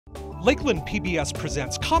Lakeland PBS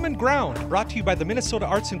presents Common Ground, brought to you by the Minnesota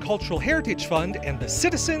Arts and Cultural Heritage Fund and the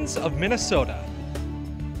citizens of Minnesota.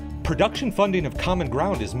 Production funding of Common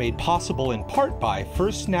Ground is made possible in part by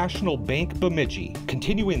First National Bank Bemidji,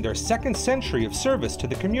 continuing their second century of service to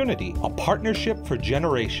the community, a partnership for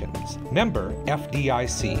generations. Member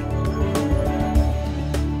FDIC.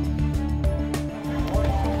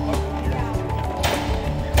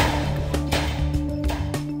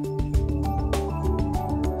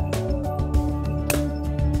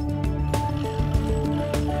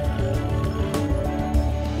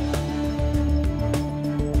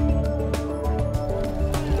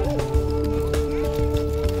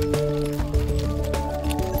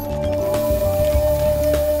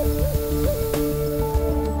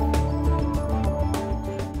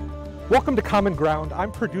 Welcome to Common Ground.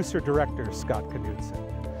 I'm producer-director Scott Knudsen.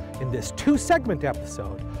 In this two-segment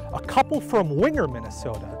episode, a couple from Winger,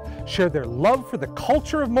 Minnesota share their love for the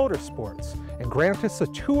culture of motorsports and grant us a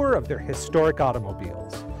tour of their historic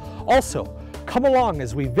automobiles. Also, come along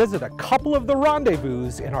as we visit a couple of the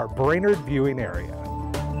rendezvous in our Brainerd viewing area.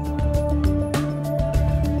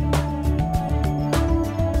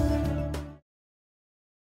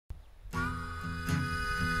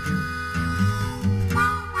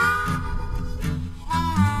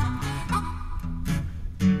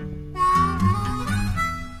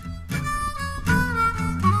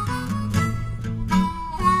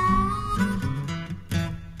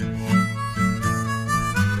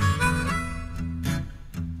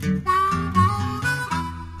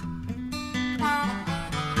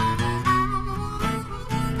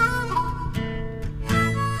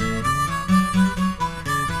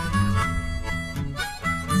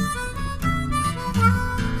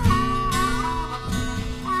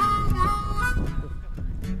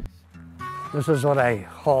 This is what I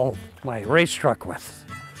haul my race truck with.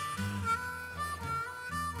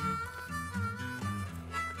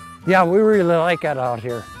 Yeah, we really like it out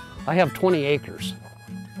here. I have 20 acres. Oh,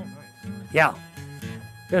 nice. Yeah.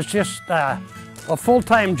 It's just a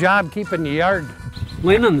full-time job keeping the yard.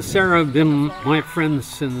 Lynn and Sara have been my friends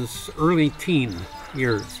since early teen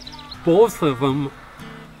years. Both of them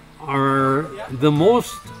are the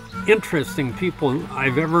most interesting people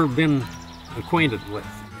I've ever been acquainted with.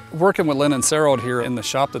 Working with Lynn and Sara out here in the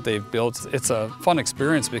shop that they've built, it's a fun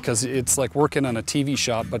experience because it's like working on a TV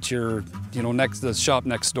shop, but you're, next to the shop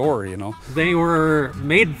next door, They were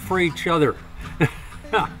made for each other.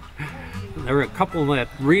 They're a couple that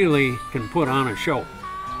really can put on a show.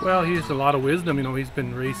 Well, he has a lot of wisdom. He's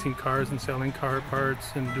been racing cars and selling car parts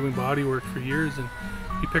and doing body work for years. And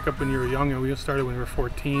you pick up when you were young, we started when we were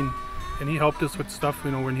 14. And he helped us with stuff,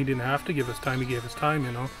 when he didn't have to give us time, he gave us time,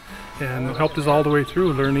 and helped us all the way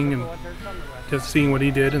through, learning and just seeing what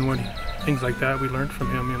he did and things like that we learned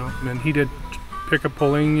from him, And he did pickup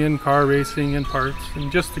pulling and car racing and parts,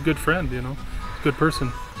 and just a good friend, good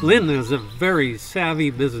person. Lynn is a very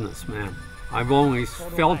savvy businessman. I've always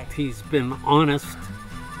felt he's been honest,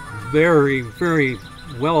 very, very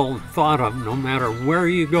well thought of no matter where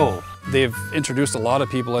you go. They've introduced a lot of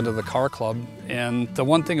people into the car club, and the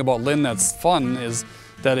one thing about Lynn that's fun is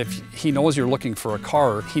that if he knows you're looking for a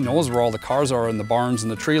car, he knows where all the cars are in the barns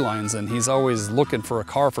and the tree lines, and he's always looking for a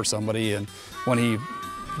car for somebody, and when he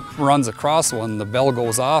runs across one, the bell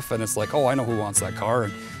goes off and it's like, oh, I know who wants that car,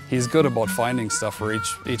 and he's good about finding stuff for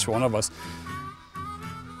each one of us.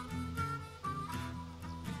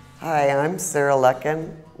 Hi, I'm Sara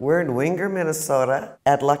Lucken. We're in Winger, Minnesota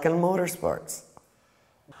at Lucken Motorsports.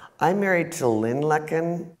 I'm married to Lynn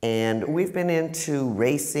Lucken, and we've been into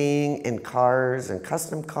racing and cars and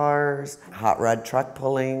custom cars, hot rod truck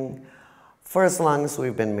pulling, for as long as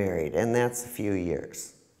we've been married, and that's a few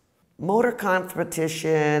years. Motor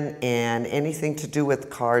competition and anything to do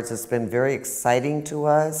with cars has been very exciting to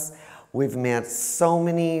us. We've met so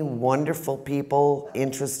many wonderful people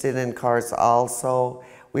interested in cars also.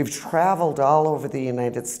 We've traveled all over the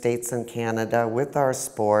United States and Canada with our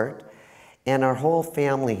sport. And our whole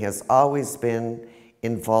family has always been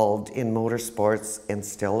involved in motorsports and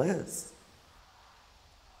still is.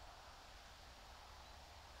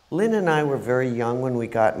 Lynn and I were very young when we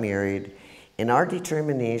got married, and our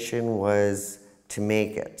determination was to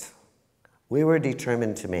make it. We were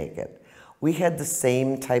determined to make it. We had the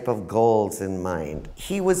same type of goals in mind.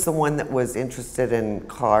 He was the one that was interested in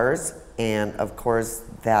cars, and of course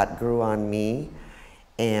that grew on me.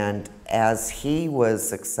 And as he was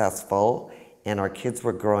successful and our kids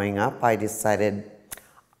were growing up, I decided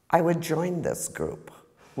I would join this group.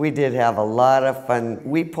 We did have a lot of fun.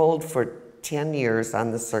 We pulled for 10 years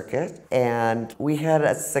on the circuit, and we had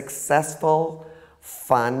a successful,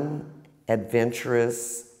 fun,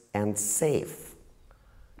 adventurous, and safe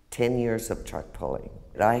 10 years of truck pulling.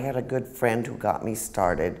 I had a good friend who got me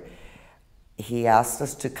started. He asked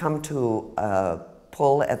us to come to a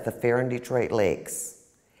pull at the fair in Detroit Lakes.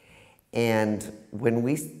 And when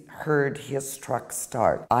we heard his truck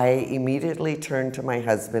start, I immediately turned to my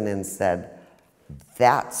husband and said,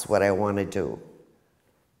 "That's what I want to do."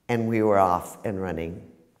 And we were off and running.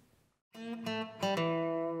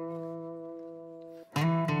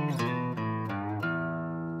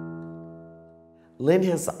 Lynn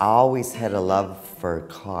has always had a love for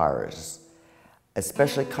cars,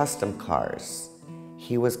 especially custom cars.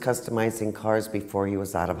 He was customizing cars before he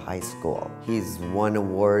was out of high school. He's won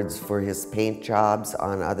awards for his paint jobs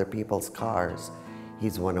on other people's cars.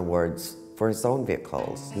 He's won awards for his own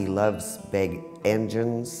vehicles. He loves big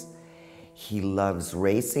engines. He loves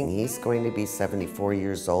racing. He's going to be 74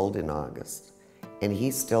 years old in August, and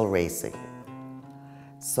he's still racing.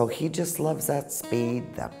 So he just loves that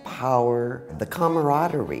speed, that power, the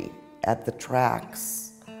camaraderie at the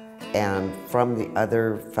tracks, and from the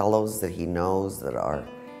other fellows that he knows that are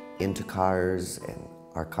into cars and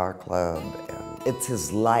our car club. And it's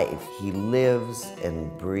his life. He lives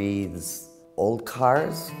and breathes old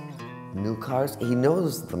cars, new cars. He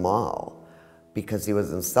knows them all because he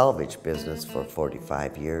was in salvage business for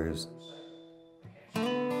 45 years.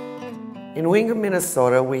 In Winger,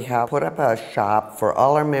 Minnesota, we have put up a shop for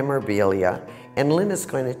all our memorabilia, and Lynn is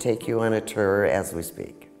going to take you on a tour as we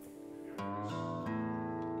speak.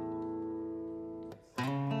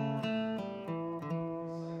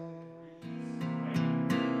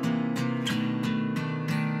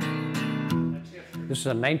 This is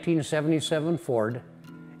a 1977 Ford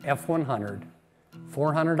F100,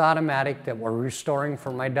 400 automatic that we're restoring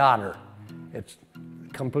for my daughter. It's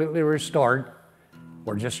completely restored.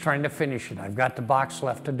 We're just trying to finish it. I've got the box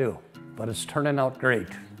left to do, but it's turning out great.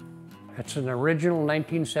 It's an original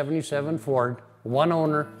 1977 Ford, one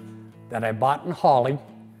owner, that I bought in Hawley,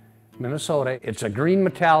 Minnesota. It's a green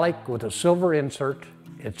metallic with a silver insert.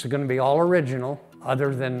 It's going to be all original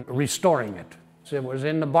other than restoring it. So it was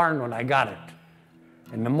in the barn when I got it.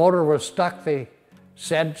 And the motor was stuck, they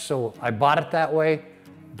said, so I bought it that way,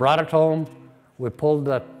 brought it home. We pulled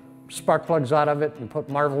the spark plugs out of it and put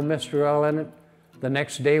Marvel Mystery Oil in it. The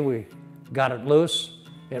next day we got it loose.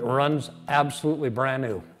 It runs absolutely brand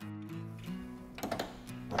new.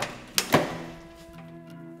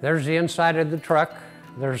 There's the inside of the truck.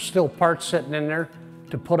 There's still parts sitting in there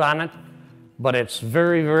to put on it, but it's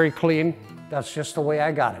very, very clean. That's just the way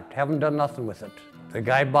I got it. Haven't done nothing with it. The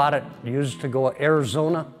guy bought it, used to go to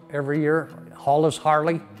Arizona every year, haul his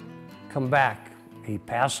Harley, come back. He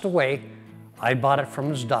passed away. I bought it from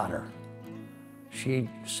his daughter. She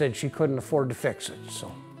said she couldn't afford to fix it,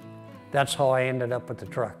 so that's how I ended up with the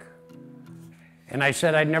truck. And I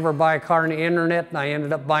said I'd never buy a car on the internet, and I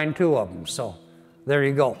ended up buying 2 of them, so there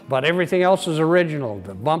you go. But everything else is original,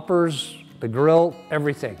 the bumpers, the grill,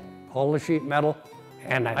 everything, all the sheet metal.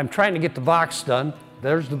 And I'm trying to get the box done.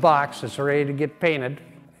 There's the box, it's ready to get painted.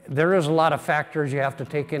 There is a lot of factors you have to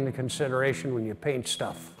take into consideration when you paint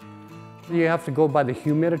stuff. You have to go by the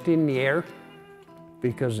humidity in the air,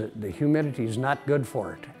 because the humidity is not good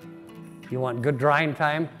for it. You want good drying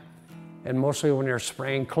time, and mostly when you're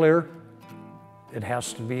spraying clear, it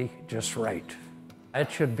has to be just right. It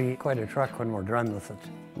should be quite a truck when we're done with it.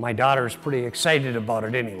 My daughter's pretty excited about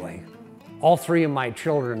it anyway. All 3 of my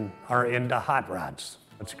children are into hot rods.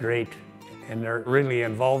 It's great, and they're really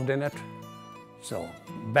involved in it. So,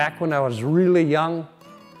 back when I was really young,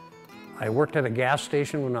 I worked at a gas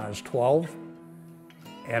station when I was 12,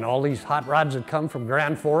 and all these hot rods had come from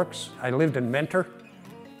Grand Forks. I lived in Mentor,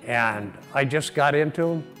 and I just got into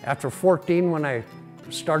them. After 14, when I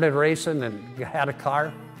started racing and had a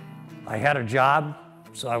car, I had a job,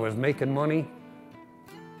 so I was making money.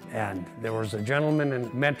 And there was a gentleman in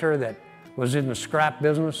Mentor that was in the scrap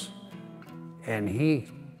business, and he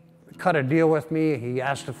cut a deal with me. He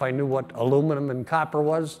asked if I knew what aluminum and copper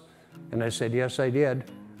was, and I said, yes, I did.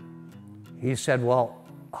 He said, well,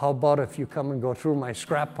 how about if you come and go through my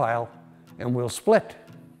scrap pile and we'll split?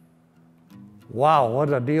 Wow,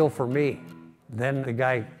 what a deal for me. Then the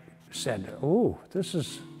guy said, ooh,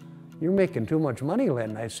 you're making too much money,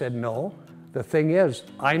 Lynn. I said, no, the thing is,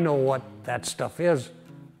 I know what that stuff is.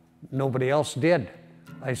 Nobody else did.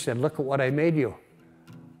 I said, look at what I made you.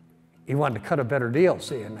 He wanted to cut a better deal,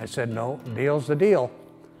 see? And I said, no, deal's the deal.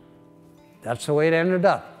 That's the way it ended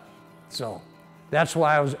up. So that's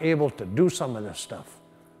why I was able to do some of this stuff.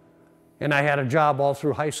 And I had a job all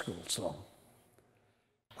through high school, so.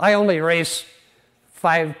 I only race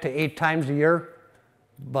 5 to 8 times a year,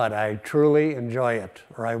 but I truly enjoy it,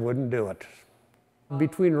 or I wouldn't do it.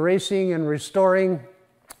 Between racing and restoring,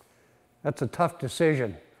 that's a tough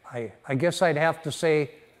decision. I guess I'd have to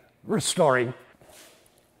say restoring.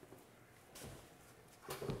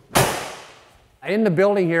 In the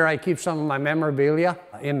building here, I keep some of my memorabilia.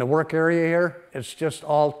 In the work area here, it's just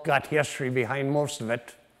all got history behind most of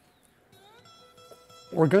it.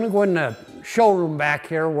 We're going to go in the showroom back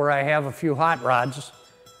here where I have a few hot rods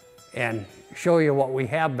and show you what we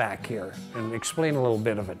have back here and explain a little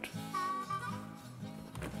bit of it.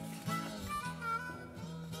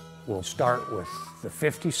 We'll start with the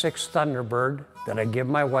 56 Thunderbird that I give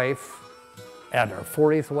my wife at our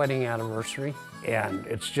 40th wedding anniversary. And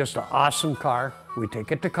it's just an awesome car. We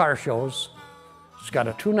take it to car shows. It's got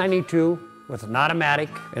a 292 with an automatic,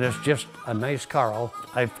 and it's just a nice car.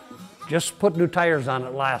 I've just put new tires on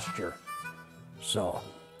it last year. So,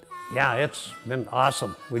 yeah, it's been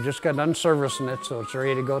awesome. We just got done servicing it, so it's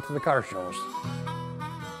ready to go to the car shows.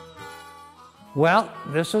 Well,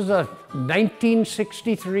 this is a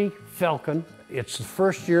 1963 Falcon. It's the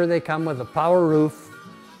first year they come with a power roof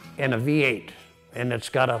and a V8. And it's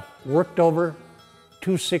got a worked over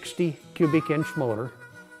 260 cubic inch motor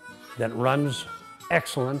that runs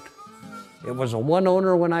excellent. It was a one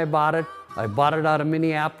owner when I bought it. I bought it out of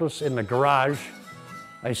Minneapolis in the garage.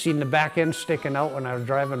 I seen the back end sticking out when I was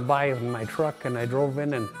driving by in my truck, and I drove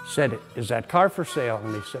in and said, "Is that car for sale?"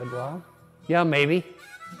 And he said, "Well, yeah, maybe."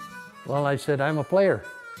 Well, I said, "I'm a player."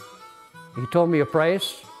 He told me a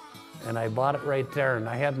price, and I bought it right there. And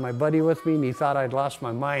I had my buddy with me, and he thought I'd lost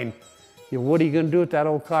my mind. "What are you going to do with that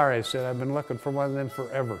old car?" I said, "I've been looking for one of them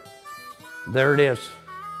forever." There it is.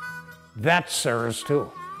 That's Sara's too.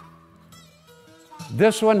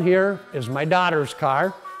 This one here is my daughter's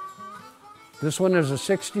car. This one is a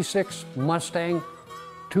 66 Mustang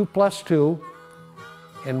 2+2,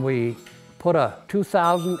 and we put a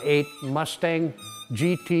 2008 Mustang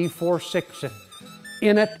GT 4.6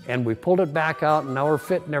 in it, and we pulled it back out, and now we're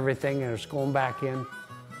fitting everything, and it's going back in.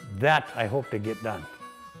 That I hope to get done.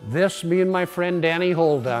 This, me and my friend Danny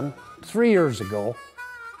Hole done 3 years ago.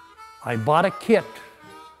 I bought a kit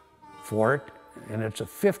for it, and it's a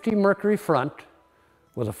 50 Mercury front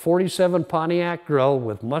with a 47 Pontiac grill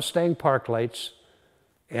with Mustang park lights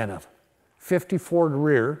and a 50 Ford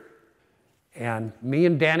rear. And me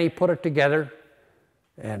and Danny put it together,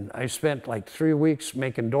 and I spent like 3 weeks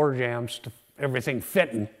making door jambs to everything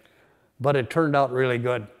fitting, but it turned out really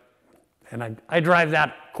good. And I drive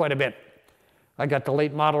that quite a bit. I got the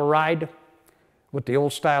late model ride with the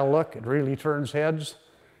old style look. It really turns heads.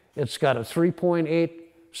 It's got a 3.8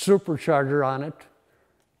 supercharger on it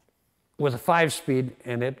with a 5-speed,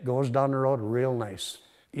 and it goes down the road real nice.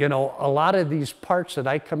 You know, a lot of these parts that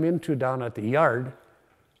I come into down at the yard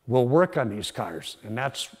will work on these cars, and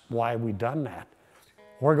that's why we done that.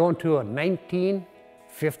 We're going to a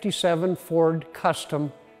 1957 Ford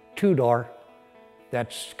Custom 2-door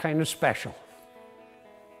that's kind of special.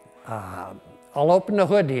 I'll open the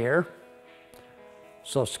hood here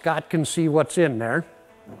so Scott can see what's in there.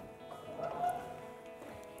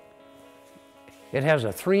 It has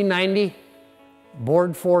a 390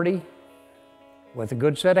 board 40 with a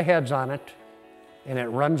good set of heads on it, and it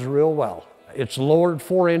runs real well. It's lowered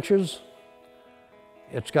 4 inches.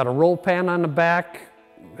 It's got a roll pan on the back,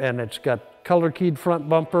 and it's got color-keyed front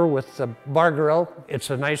bumper with the bar grill. It's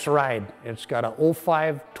a nice ride. It's got a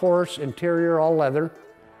 05 Taurus interior, all leather,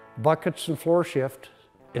 buckets and floor shift.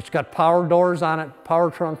 It's got power doors on it,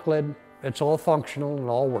 power trunk lid. It's all functional and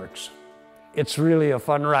all works. It's really a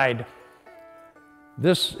fun ride.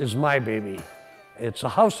 This is my baby. It's a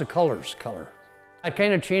House of Colors color. It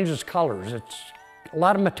kind of changes colors. It's a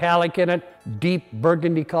lot of metallic in it, deep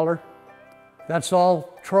burgundy color. That's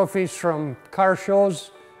all trophies from car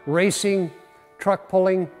shows, racing, truck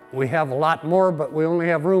pulling. We have a lot more, but we only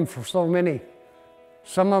have room for so many.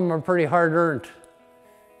 Some of them are pretty hard earned.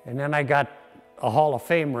 And then I got a Hall of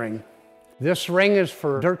Fame ring. This ring is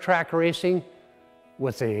for dirt track racing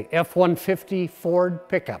with a F-150 Ford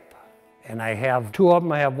pickup. And I have 2 of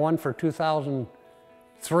them. I have one for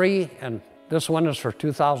 2003, and this one is for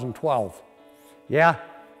 2012. Yeah,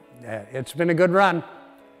 it's been a good run.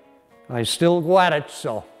 I still go at it,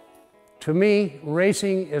 so. To me,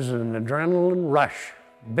 racing is an adrenaline rush,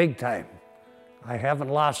 big time. I haven't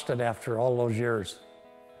lost it after all those years.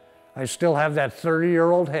 I still have that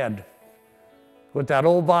 30-year-old head with that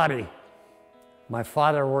old body. My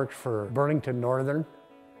father worked for Burlington Northern,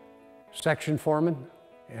 section foreman,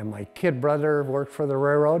 and my kid brother worked for the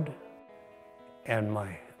railroad, and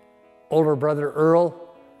my older brother Earl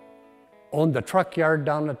owned the truck yard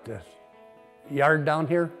down at the yard down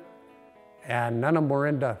here, and none of them were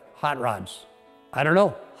into hot rods. I don't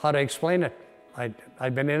know how to explain it.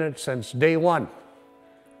 I've been in it since day one,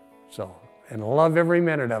 so, and love every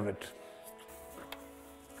minute of it.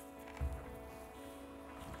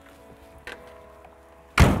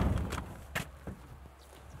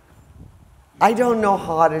 I don't know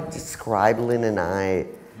how to describe Lynn and I.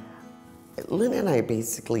 Lynn and I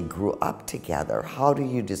basically grew up together. How do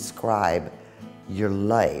you describe your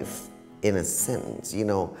life in a sentence? You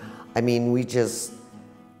know, I mean, we just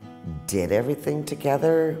did everything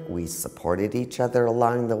together. We supported each other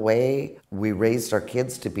along the way. We raised our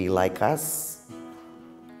kids to be like us.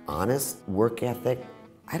 Honest, work ethic.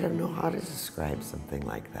 I don't know how to describe something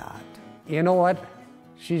like that. You know what?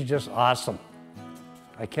 She's just awesome.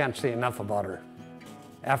 I can't say enough about her.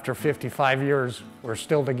 After 55 years, we're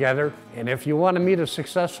still together. And if you want to meet a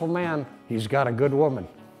successful man, he's got a good woman.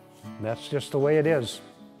 That's just the way it is.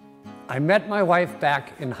 I met my wife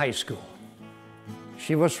back in high school.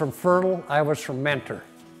 She was from Fertile, I was from Mentor.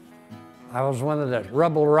 I was one of the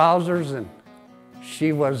rebel rousers, and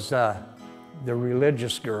she was the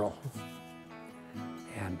religious girl.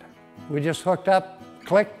 And we just hooked up,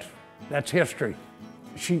 clicked, that's history.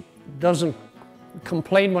 She doesn't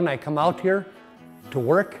complain when I come out here to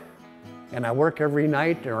work, and I work every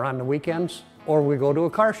night or on the weekends, or we go to a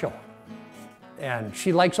car show. And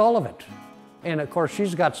she likes all of it. And of course,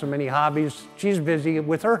 she's got so many hobbies, she's busy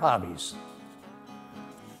with her hobbies.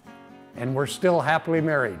 And we're still happily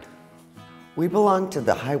married. We belong to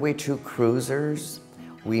the Highway 2 Cruisers.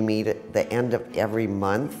 We meet at the end of every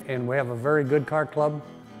month. And we have a very good car club,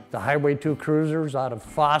 the Highway 2 Cruisers out of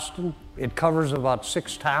Boston. It covers about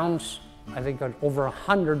 6 towns, I think over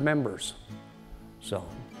 100 members. So,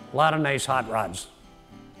 a lot of nice hot rods.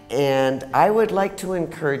 And I would like to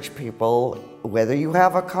encourage people, whether you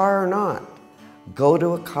have a car or not, go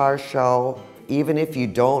to a car show. Even if you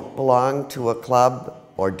don't belong to a club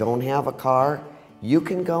or don't have a car, you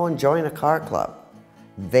can go and join a car club.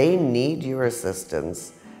 They need your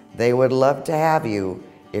assistance. They would love to have you.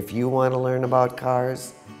 If you want to learn about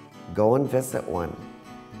cars, go and visit one.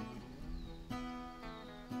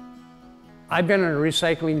 I've been in the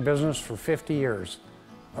recycling business for 50 years.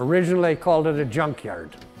 Originally, they called it a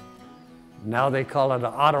junkyard. Now they call it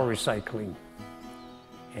auto recycling.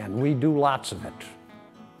 And we do lots of it.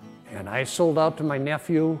 And I sold out to my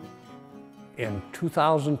nephew in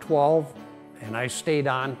 2012, and I stayed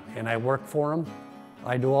on and I worked for him.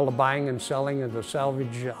 I do all the buying and selling of the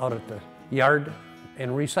salvage out at the yard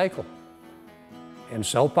and recycle and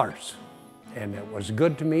sell parts. And it was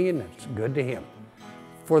good to me and it's good to him.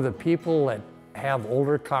 For the people that have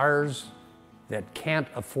older cars that can't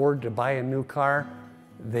afford to buy a new car,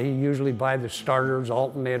 they usually buy the starters,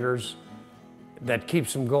 alternators that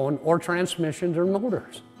keeps them going, or transmissions or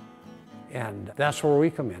motors. And that's where we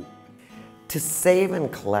come in. To save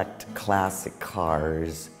and collect classic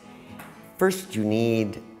cars, first you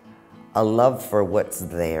need a love for what's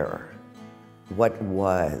there, what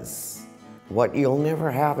was, what you'll never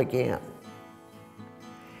have again.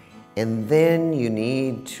 And then you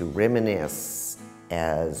need to reminisce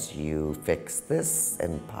as you fix this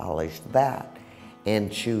and polish that and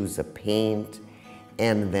choose a paint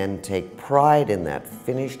and then take pride in that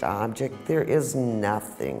finished object. There is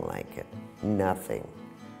nothing like it, nothing.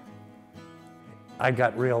 I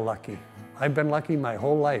got real lucky. I've been lucky my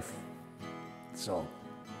whole life. So,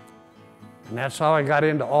 and that's how I got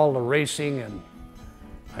into all the racing, and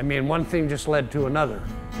I mean, one thing just led to another.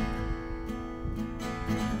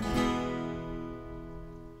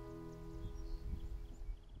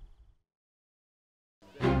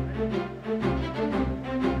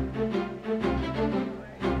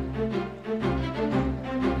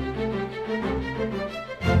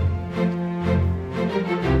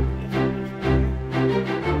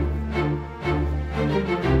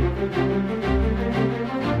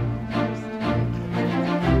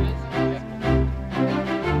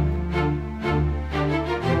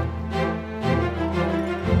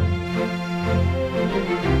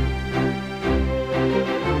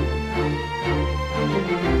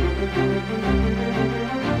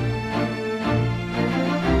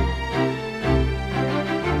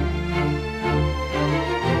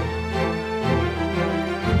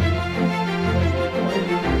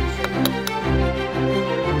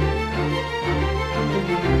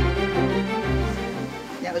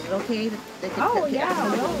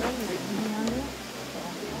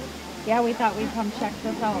 Yeah, we thought we'd come check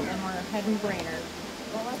this out, and we're heading Brainerd.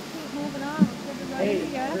 Well, let's keep moving on.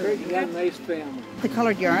 Hey, you got a nice family. The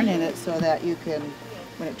colored yarn in it so that you can,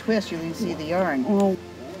 when it twists, you can see the yarn. Oh,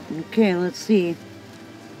 okay, let's see.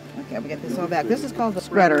 Okay, we get this all back. This is called the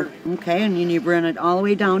spreader. Okay, and you bring it all the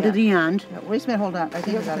way down to the end. Now, wait a minute, hold on. I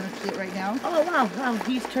think I got it. See it right now? Oh, wow,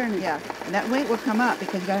 he's turning. Yeah, and that weight will come up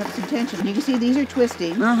because you gotta have some tension. You can see these are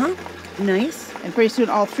twisting. Uh-huh, nice. And pretty soon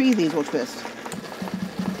all 3 of these will twist.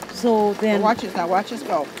 So then... So watch this now, watch this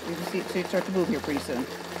go. You can see it start to move here pretty soon.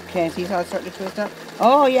 Okay. See how it's starting to twist up?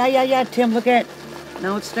 Oh, yeah, yeah, yeah, Tim, look at it.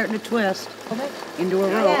 Now it's starting to twist into a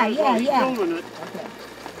rope. Yeah, yeah, yeah. Filming it. Okay.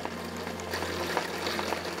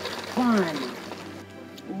 Fun.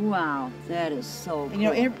 Wow, that is so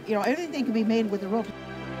cool. And everything can be made with a rope.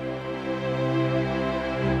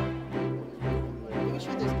 Make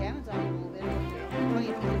sure there's cannons on it a little bit. Plenty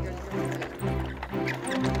of people here.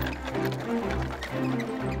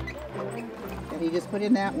 And you just put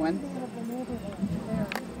in that one.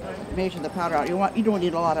 Measure the powder out. You don't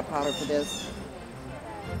need a lot of powder for this.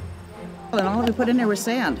 And all we put in there was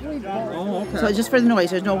sand. Oh, okay. So it's just for the noise.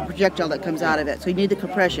 There's no projectile that comes out of it. So you need the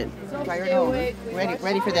compression. Fire it home.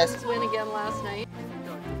 Ready for this. Win again last night.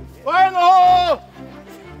 Fire in the hole!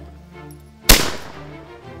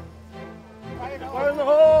 Fire in the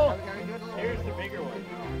hole! Here's the bigger one.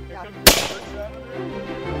 Here comes the first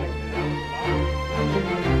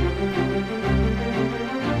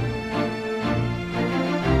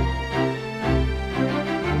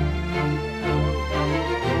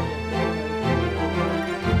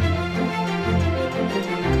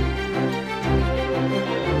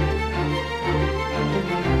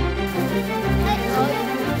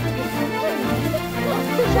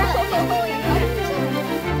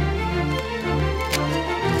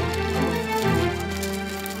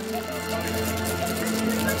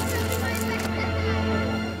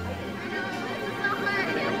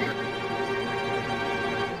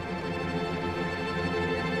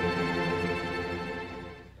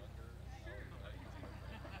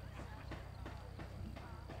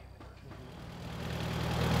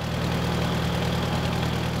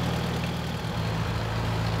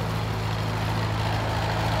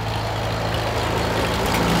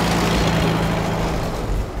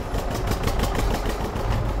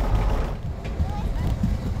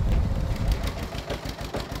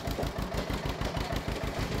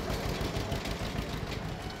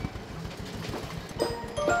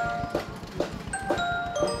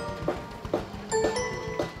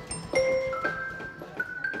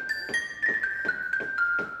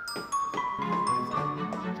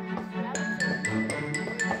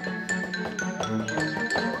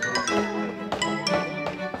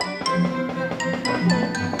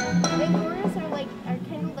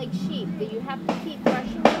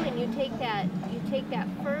that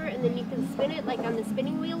fur and then you can spin it like on the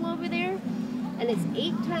spinning wheel over there, and it's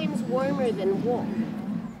 8 times warmer than wool.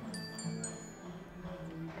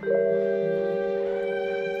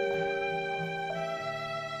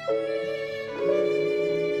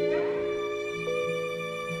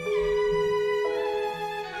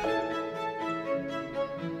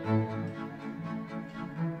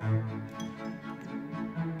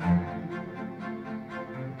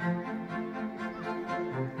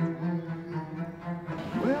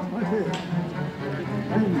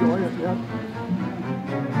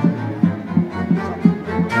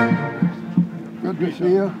 Good to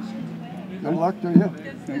see you. Good luck to you.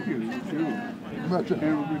 Thank you. You too. Betcha.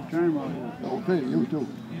 Have a good time out here. Okay, you too.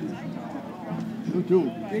 You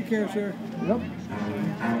too. Take care, sir. Yep.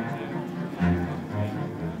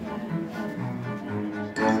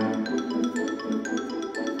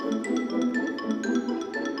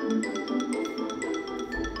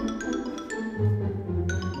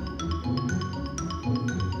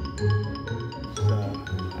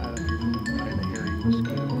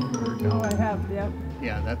 Oh, I have, yep.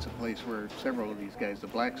 Yeah, that's a place where several of these guys, the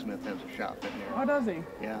blacksmith has a shop in there. Oh, does he?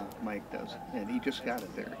 Yeah, Mike does. And he just got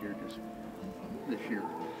it there here just this year.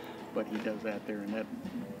 But he does that there, and that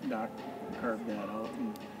Doc carved that out.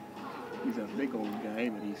 And he's a big old guy,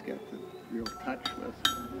 but he's got the real touch with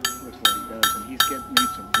what he does. And he's made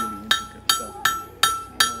some really intricate stuff.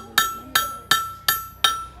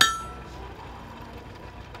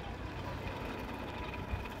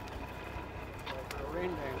 Rain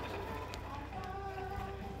dance.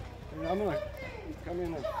 And I'm going to come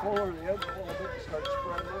in and forward the edge a little bit and start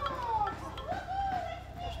spreading it.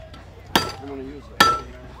 I'm going to use the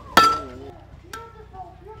heavy iron.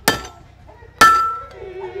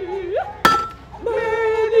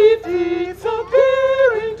 Many feats of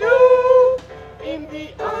daring do in the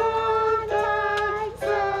Undying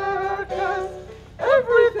Circus.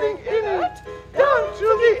 Everything in it, down to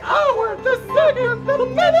the hour, the second, the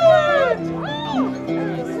minute.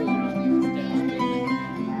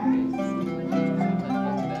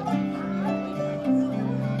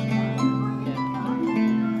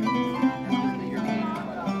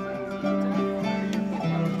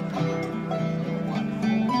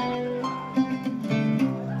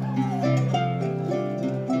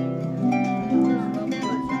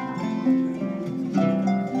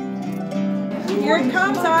 it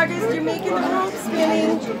comes, August. You're making the rope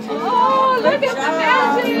spinning. Oh, look at the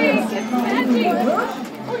magic! It's magic!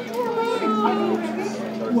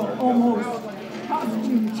 Well, almost.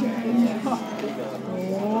 Costume change.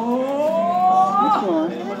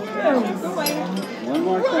 One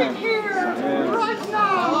more time. Here, right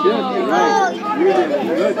now! Good, you're right. You did a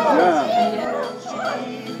good job.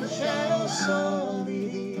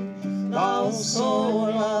 Thou soul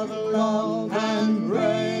of love and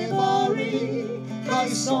bravery, thy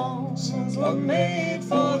songs were made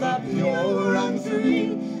for the pure and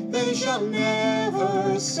free. They shall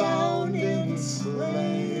never sound in slavery.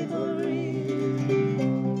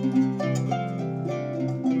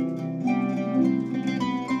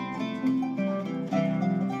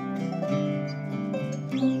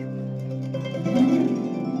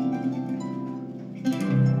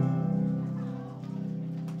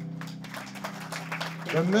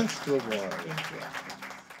 The Minstrel Board.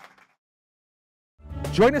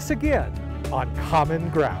 Join us again on Common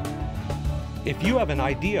Ground. If you have an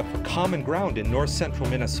idea for Common Ground in North Central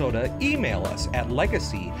Minnesota, email us at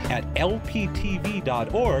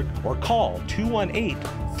legacy@lptv.org or call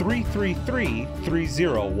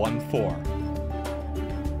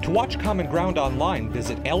 218-333-3014. To watch Common Ground online,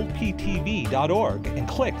 visit lptv.org and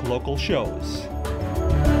click local shows.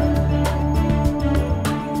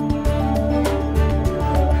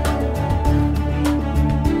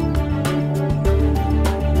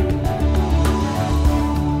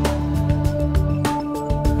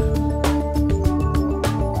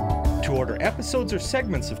 Episodes or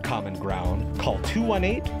segments of Common Ground, call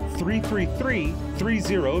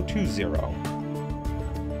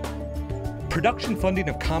 218-333-3020. Production funding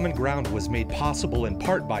of Common Ground was made possible in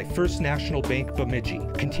part by First National Bank Bemidji,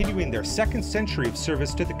 continuing their second century of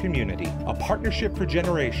service to the community, a partnership for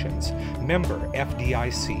generations, member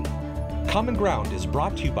FDIC. Common Ground is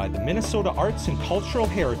brought to you by the Minnesota Arts and Cultural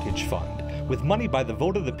Heritage Fund, with money by the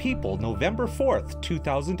vote of the people November 4th,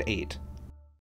 2008.